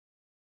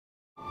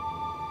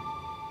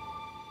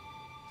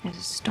There's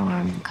a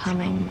storm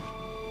coming.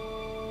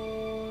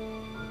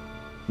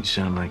 You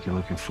sound like you're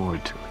looking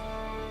forward to it.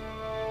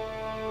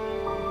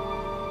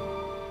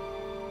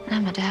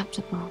 I'm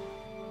adaptable.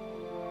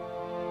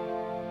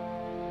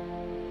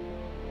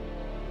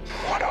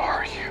 What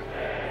are you?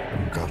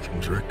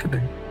 Gotham's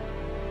reckoning.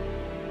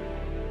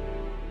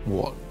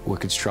 What we're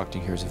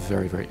constructing here is a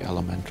very, very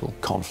elemental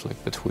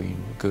conflict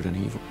between good and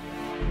evil.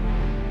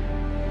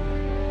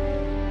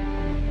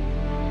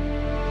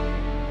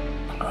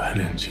 Why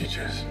didn't you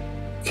just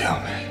kill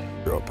me?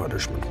 Your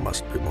punishment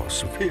must be more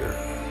severe.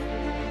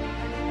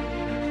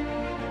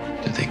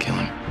 Did they kill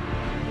him?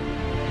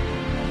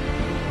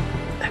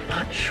 I'm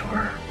not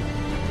sure.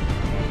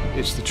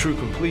 It's the true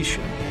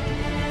completion.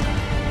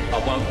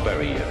 I won't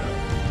bury you.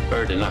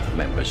 Buried enough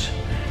members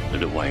of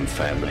the Wayne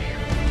family.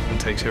 It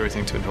takes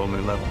everything to a whole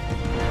new level.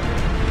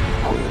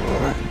 We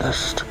were in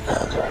this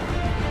together.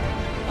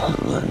 And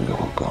then you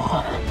were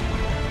gone.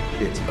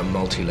 It's a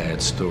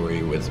multi-layered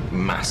story with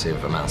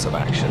massive amounts of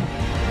action.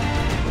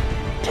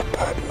 The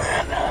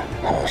Batman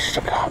has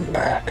to come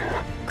back.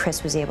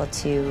 Chris was able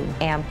to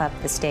amp up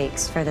the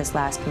stakes for this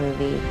last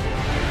movie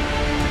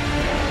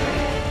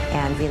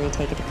and really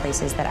take it to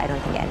places that I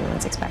don't think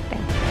anyone's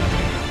expecting.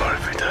 What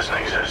if he doesn't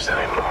exist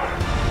anymore?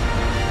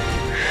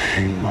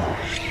 He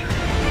must.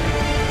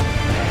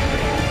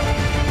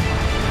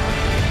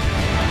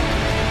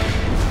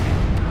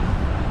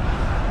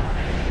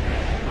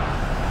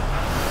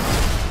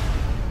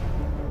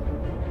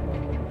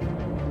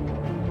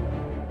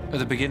 At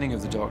the beginning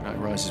of The Dark Knight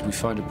Rises, we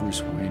find a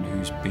Bruce Wayne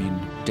who's been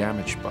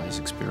damaged by his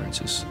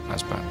experiences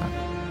as Batman.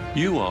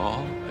 You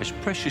are as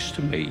precious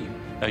to me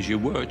as you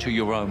were to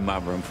your own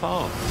mother and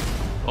father.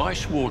 I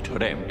swore to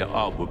them that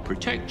I would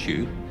protect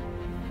you,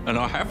 and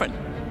I haven't.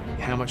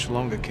 How much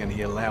longer can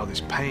he allow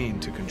this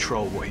pain to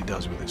control what he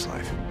does with his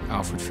life?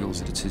 Alfred feels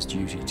that it's his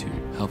duty to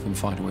help him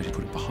find a way to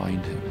put it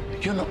behind him.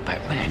 You're not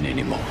Batman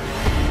anymore.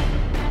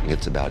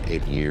 It's about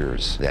 8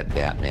 years that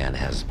Batman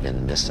has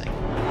been missing.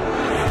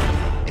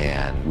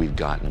 And we've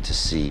gotten to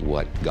see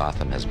what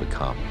Gotham has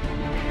become.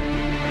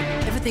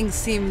 Everything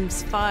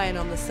seems fine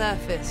on the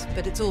surface,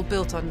 but it's all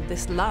built on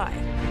this lie.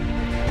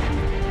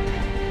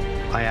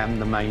 I am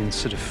the main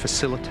sort of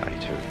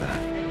facilitator of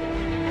that.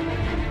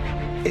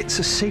 It's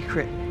a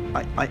secret,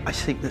 I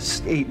think,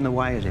 that's eaten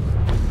away at him.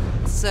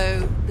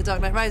 So The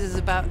Dark Knight Rises is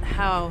about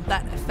how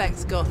that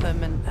affects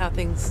Gotham and how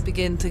things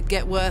begin to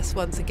get worse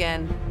once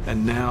again.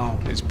 And now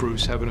it's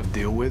Bruce having to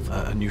deal with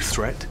a new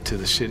threat to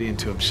the city and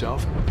to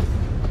himself.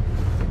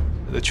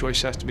 The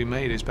choice has to be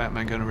made. Is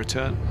Batman going to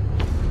return?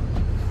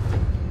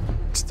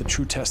 It's the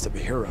true test of a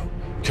hero.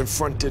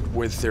 Confronted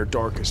with their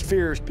darkest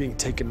fears, being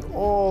taken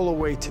all the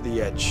way to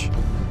the edge.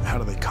 How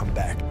do they come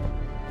back?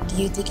 Do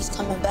you think he's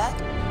coming back?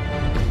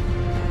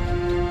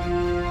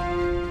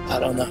 I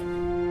don't know.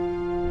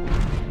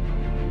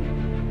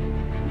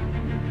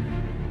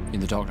 In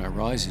The Dark Knight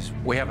Rises,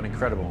 we have an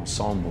incredible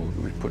ensemble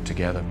that we've put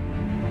together.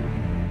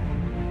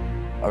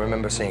 I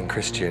remember seeing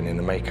Christian in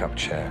the makeup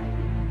chair.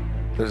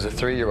 There was a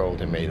 3-year-old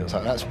in me that was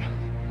like,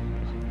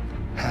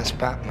 that's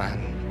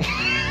Batman.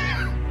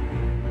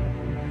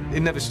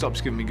 It never stops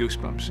giving me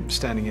goosebumps.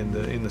 Standing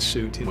in the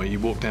suit, where you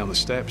walk down the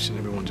steps and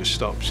everyone just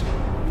stops.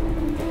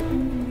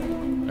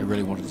 I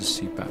really wanted to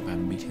see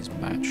Batman meet his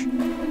match.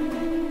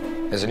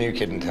 There's a new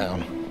kid in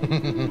town.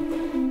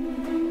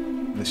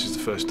 This is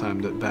the first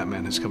time that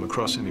Batman has come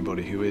across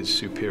anybody who is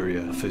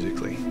superior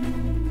physically.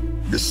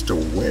 Mr.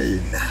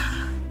 Wayne.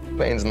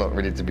 Wayne's not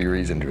ready to be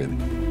reasoned with.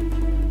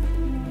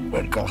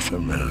 When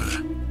Gotham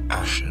is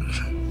ashes,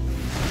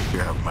 you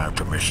have my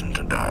permission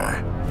to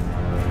die.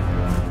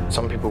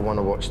 Some people want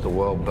to watch the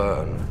world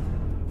burn,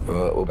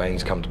 or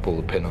Wayne's come to pull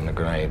the pin on the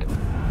grenade.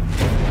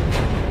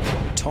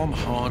 Tom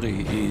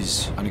Hardy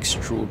is an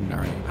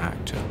extraordinary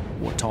actor.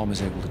 What Tom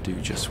is able to do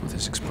just with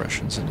his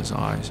expressions and his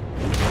eyes,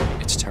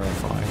 it's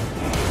terrifying.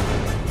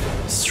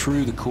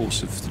 Through the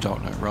course of The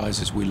Dark Knight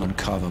Rises, we'll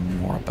uncover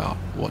more about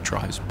what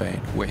drives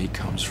Bane, where he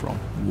comes from,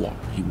 what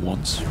he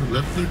wants.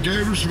 Let the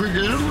games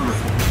begin.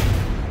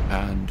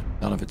 And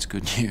none of it's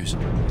good news.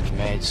 You've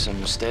made some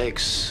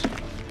mistakes,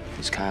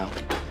 Miss Kyle.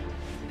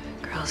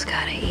 Girls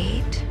gotta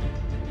eat.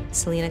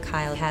 Selina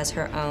Kyle has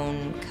her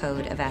own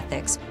code of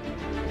ethics,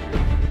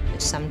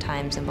 which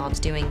sometimes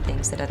involves doing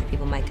things that other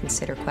people might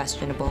consider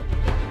questionable.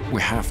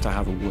 We have to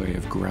have a way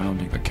of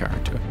grounding the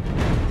character,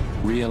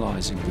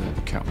 realizing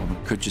that Catwoman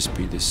could just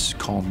be this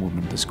con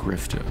woman, this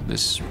grifter,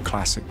 this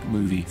classic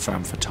movie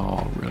femme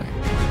fatale, really.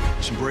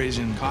 Some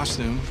brazen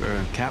costume for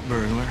a cat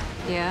burglar.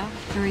 Yeah?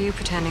 Who are you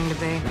pretending to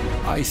be?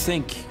 I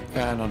think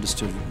Anne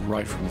understood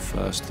right from the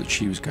first that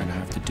she was going to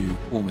have to do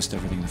almost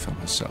everything in the film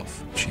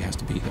herself. She has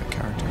to be that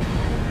character.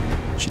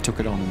 She took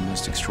it on in the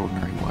most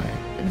extraordinary way.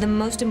 The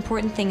most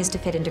important thing is to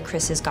fit into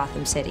Chris's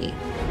Gotham City.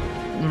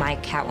 My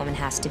Catwoman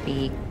has to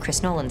be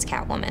Chris Nolan's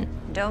Catwoman.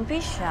 Don't be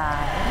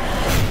shy.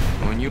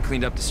 When you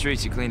cleaned up the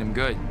streets, you cleaned them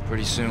good.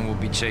 Pretty soon we'll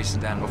be chasing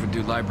down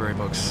overdue library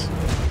books.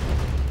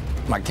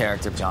 My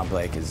character, John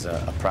Blake, is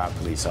a proud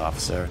police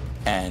officer.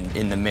 And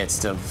in the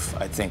midst of,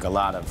 I think, a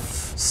lot of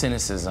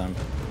cynicism,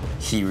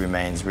 he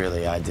remains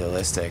really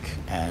idealistic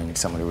and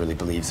someone who really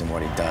believes in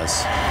what he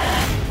does.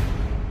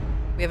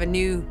 We have a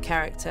new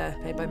character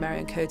played by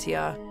Marion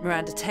Cotillard,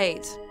 Miranda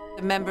Tate,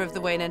 a member of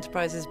the Wayne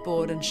Enterprises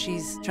board, and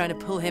she's trying to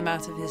pull him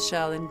out of his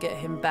shell and get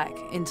him back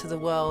into the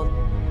world.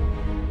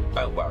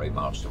 Don't worry,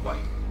 Master Wayne.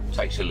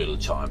 Takes a little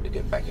time to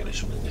get back in the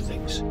swing of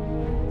things.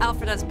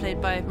 Alfred, as played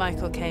by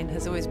Michael Caine,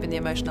 has always been the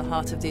emotional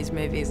heart of these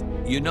movies.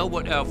 You know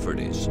what Alfred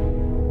is?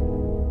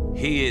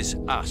 He is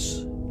us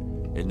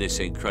in this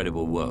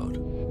incredible world.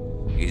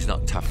 He's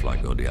not tough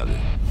like all the others.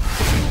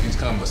 These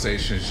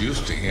conversations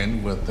used to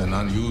end with an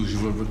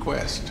unusual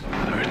request.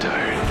 I'm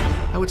retired.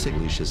 I would say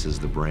Lucius is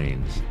the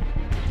brains.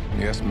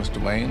 Yes,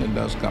 Mr. Wayne, it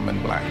does come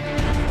in black.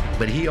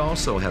 But he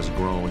also has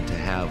grown to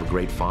have a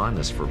great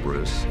fondness for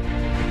Bruce.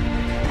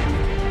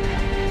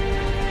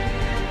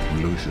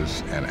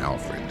 Lucius and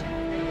Alfred.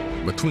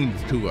 Between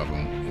the two of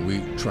them,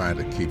 we try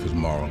to keep his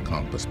moral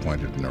compass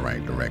pointed in the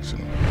right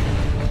direction.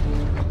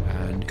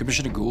 And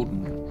Commissioner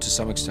Gordon, to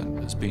some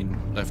extent, has been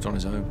left on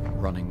his own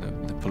running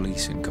the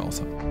police in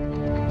Gotham.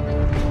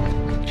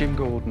 Jim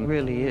Gordon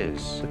really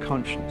is the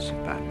conscience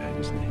of Batman,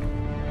 isn't he?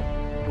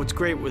 What's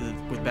great with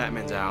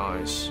Batman's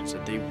allies is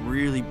that they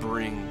really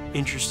bring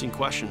interesting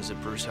questions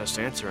that Bruce has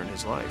to answer in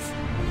his life.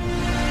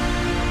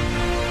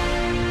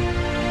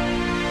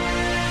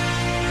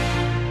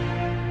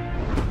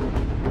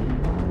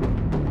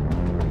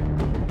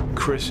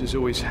 Chris has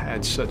always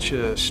had such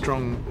a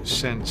strong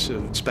sense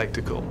of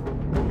spectacle,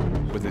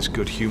 with this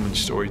good human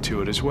story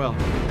to it as well.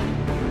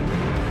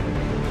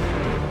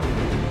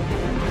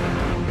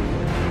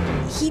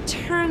 He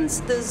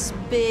turns those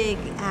big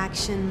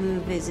action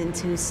movies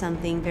into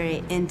something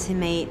very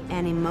intimate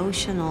and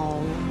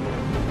emotional.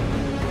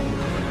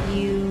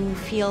 You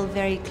feel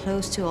very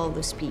close to all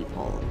those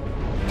people.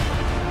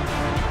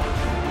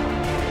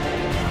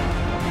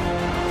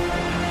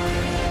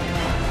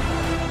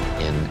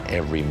 In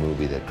every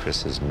movie that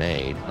Chris has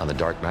made on the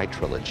Dark Knight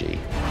trilogy,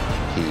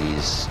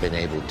 he's been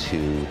able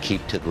to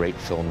keep to great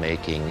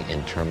filmmaking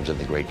in terms of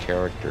the great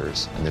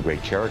characters and the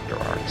great character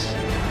arcs.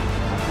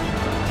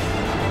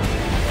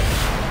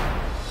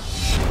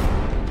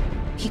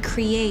 He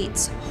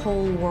creates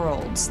whole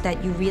worlds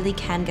that you really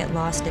can get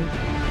lost in.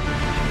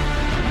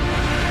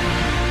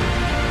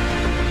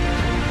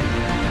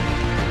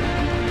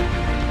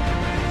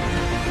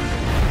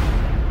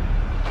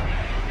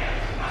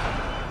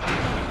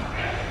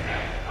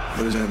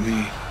 What does that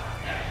mean?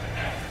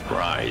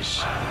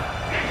 Rise.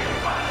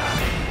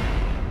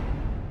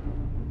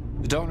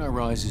 The Dark Knight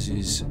Rises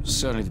is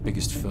certainly the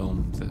biggest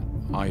film that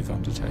I've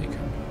undertaken,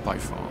 by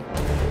far.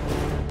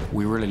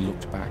 We really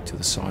looked back to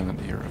the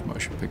silent era of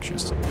motion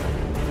pictures,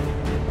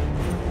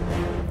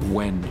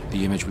 when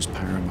the image was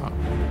paramount,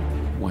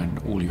 when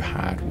all you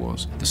had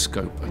was the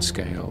scope and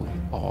scale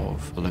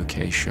of a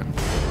location,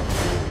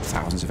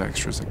 thousands of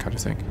extras, that kind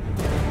of thing.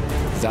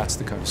 That's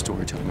the kind of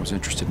storytelling I was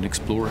interested in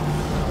exploring.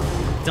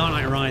 Dark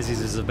Knight Rises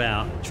is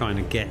about trying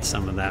to get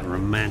some of that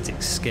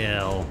romantic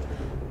scale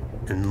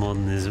and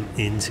modernism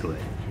into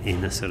it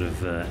in a sort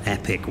of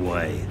epic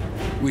way.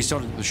 We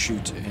started the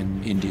shoot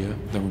in India,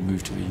 then we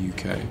moved to the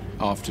UK.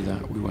 After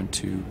that, we went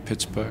to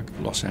Pittsburgh,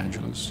 Los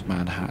Angeles,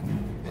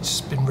 Manhattan. It's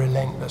been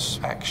relentless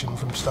action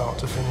from start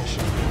to finish.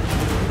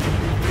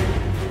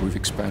 We've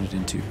expanded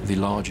into the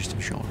largest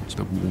of genres,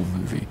 the war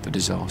movie, the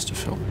disaster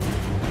film.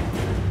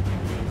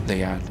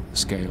 They add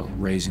scale,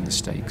 raising the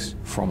stakes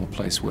from a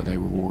place where they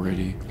were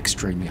already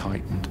extremely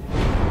heightened.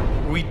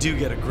 We do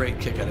get a great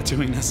kick out of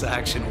doing this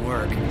action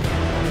work.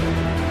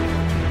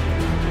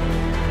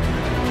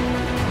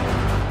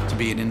 To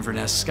be in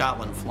Inverness,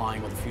 Scotland,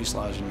 flying with a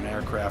fuselage in an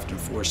aircraft and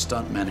 4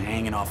 stuntmen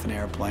hanging off an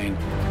airplane.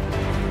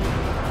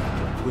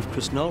 With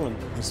Chris Nolan,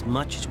 as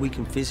much as we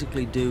can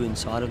physically do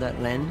inside of that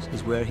lens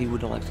is where he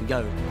would like to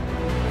go.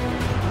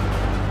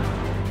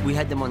 We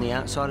had them on the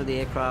outside of the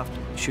aircraft,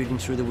 shooting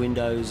through the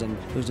windows, and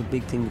it was a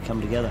big thing to come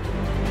together.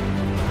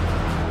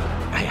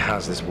 It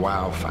has this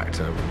wow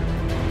factor.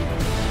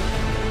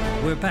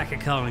 We're back at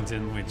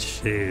Carlington,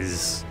 which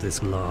is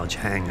this large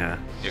hangar.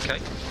 You okay?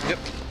 Yep.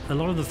 A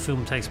lot of the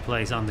film takes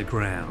place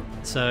underground.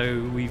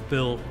 So we've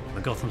built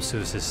a Gotham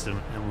sewer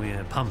system, and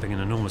we're pumping an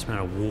enormous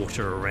amount of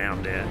water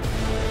around it.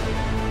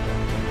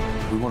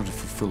 We wanted to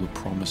fulfill the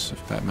promise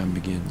of Batman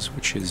Begins,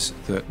 which is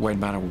that Wayne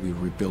Manor will be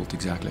rebuilt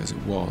exactly as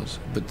it was,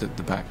 but that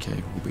the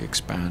Batcave will be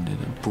expanded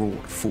and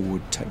brought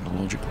forward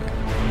technologically.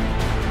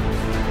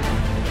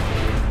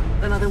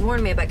 My mother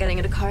warned me about getting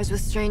into cars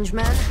with strange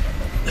men.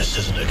 This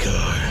isn't a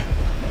car.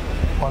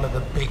 One of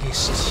the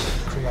biggest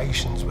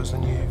creations was the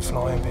new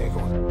flying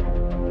vehicle,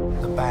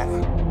 the Bat.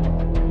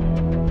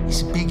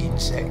 It's a big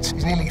insect.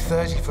 It's nearly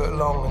 30 foot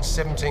long and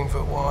 17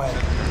 foot wide.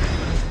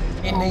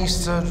 It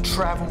needs to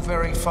travel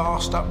very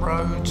fast up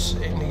roads.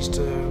 It needs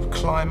to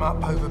climb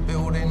up over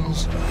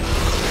buildings.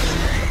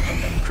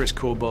 Chris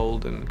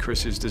Corbould and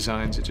Chris's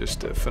designs are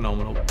just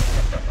phenomenal.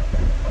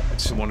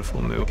 It's a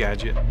wonderful new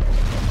gadget.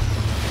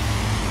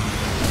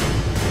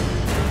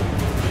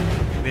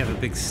 We have a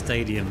big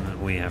stadium that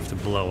we have to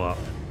blow up.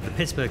 The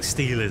Pittsburgh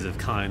Steelers have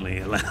kindly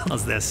allowed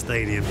us their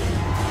stadium.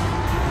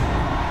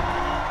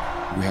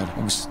 We We had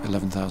almost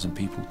 11,000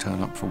 people turn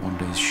up for one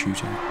day's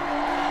shooting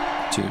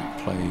to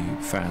play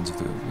fans of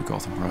the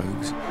Gotham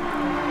Rogues.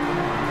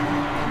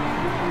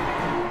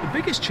 The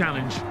biggest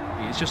challenge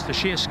is just the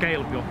sheer scale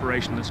of the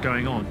operation that's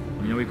going on.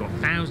 You know, we've got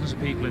thousands of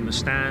people in the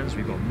stands,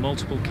 we've got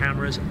multiple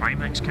cameras,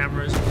 IMAX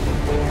cameras.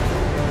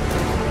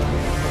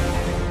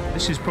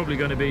 This is probably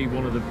going to be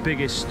one of the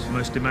biggest,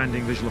 most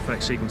demanding visual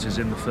effects sequences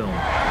in the film.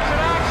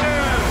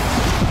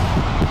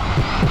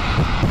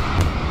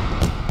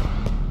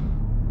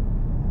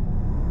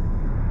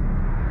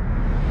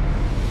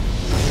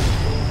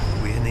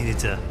 We needed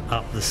to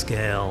up the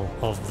scale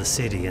of the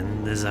city,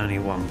 and there's only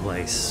one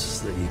place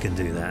that you can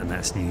do that, and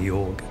that's New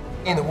York.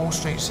 In the Wall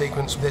Street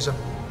sequence, there's a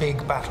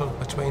big battle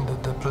between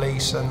the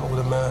police and all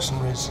the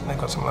mercenaries. They've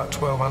got something like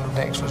 1,200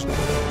 extras.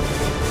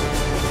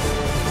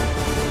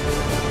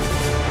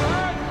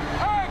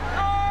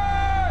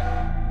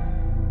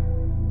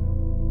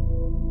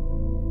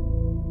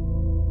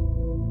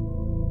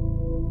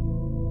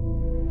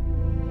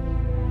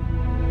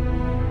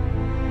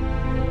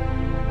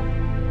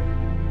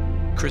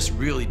 Chris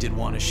really did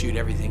want to shoot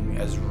everything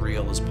as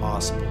real as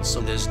possible, so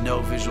there's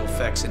no visual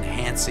effects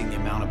enhancing the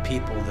amount of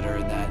people that are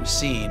in that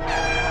scene.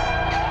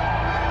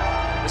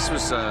 This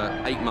was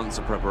 8 months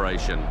of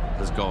preparation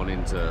has gone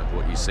into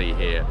what you see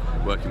here,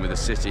 working with the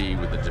city,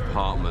 with the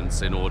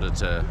departments in order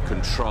to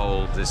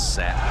control this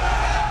set.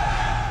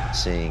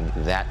 Seeing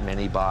that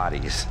many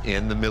bodies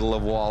in the middle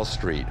of Wall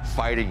Street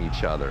fighting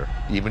each other,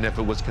 even if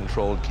it was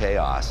controlled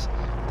chaos,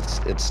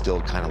 it's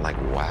still kind of like,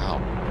 wow.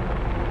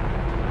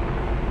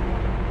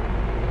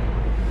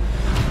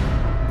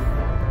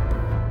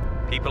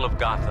 People of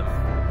Gotham,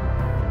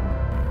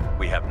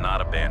 we have not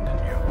abandoned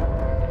you.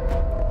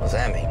 What does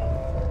that mean?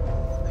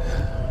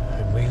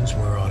 It means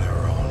we're on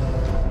our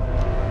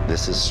own.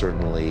 This is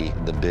certainly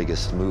the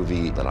biggest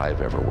movie that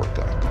I've ever worked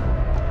on.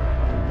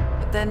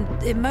 But then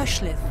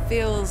emotionally, it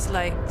feels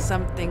like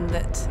something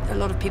that a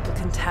lot of people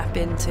can tap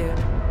into.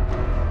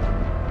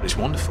 It's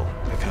wonderful.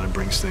 It kind of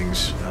brings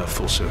things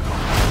full circle.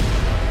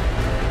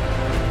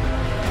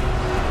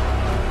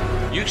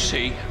 You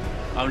see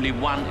only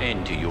one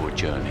end to your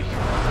journey.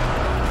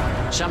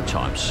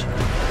 Sometimes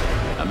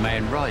a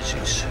man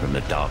rises from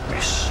the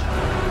darkness.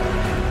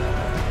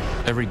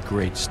 Every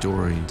great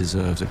story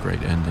deserves a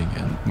great ending,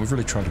 and we've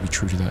really tried to be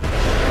true to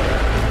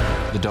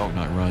that. The Dark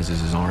Knight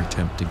Rises is our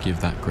attempt to give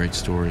that great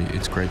story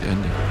its great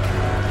ending.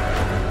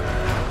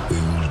 We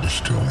will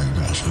destroy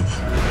Gotham.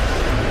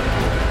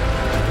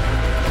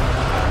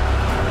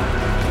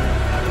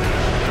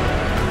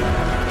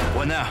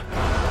 What now?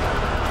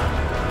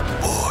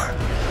 War.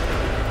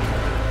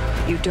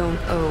 You don't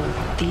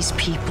owe these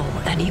people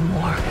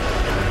anymore.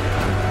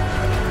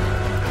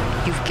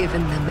 You've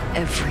given them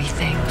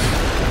everything.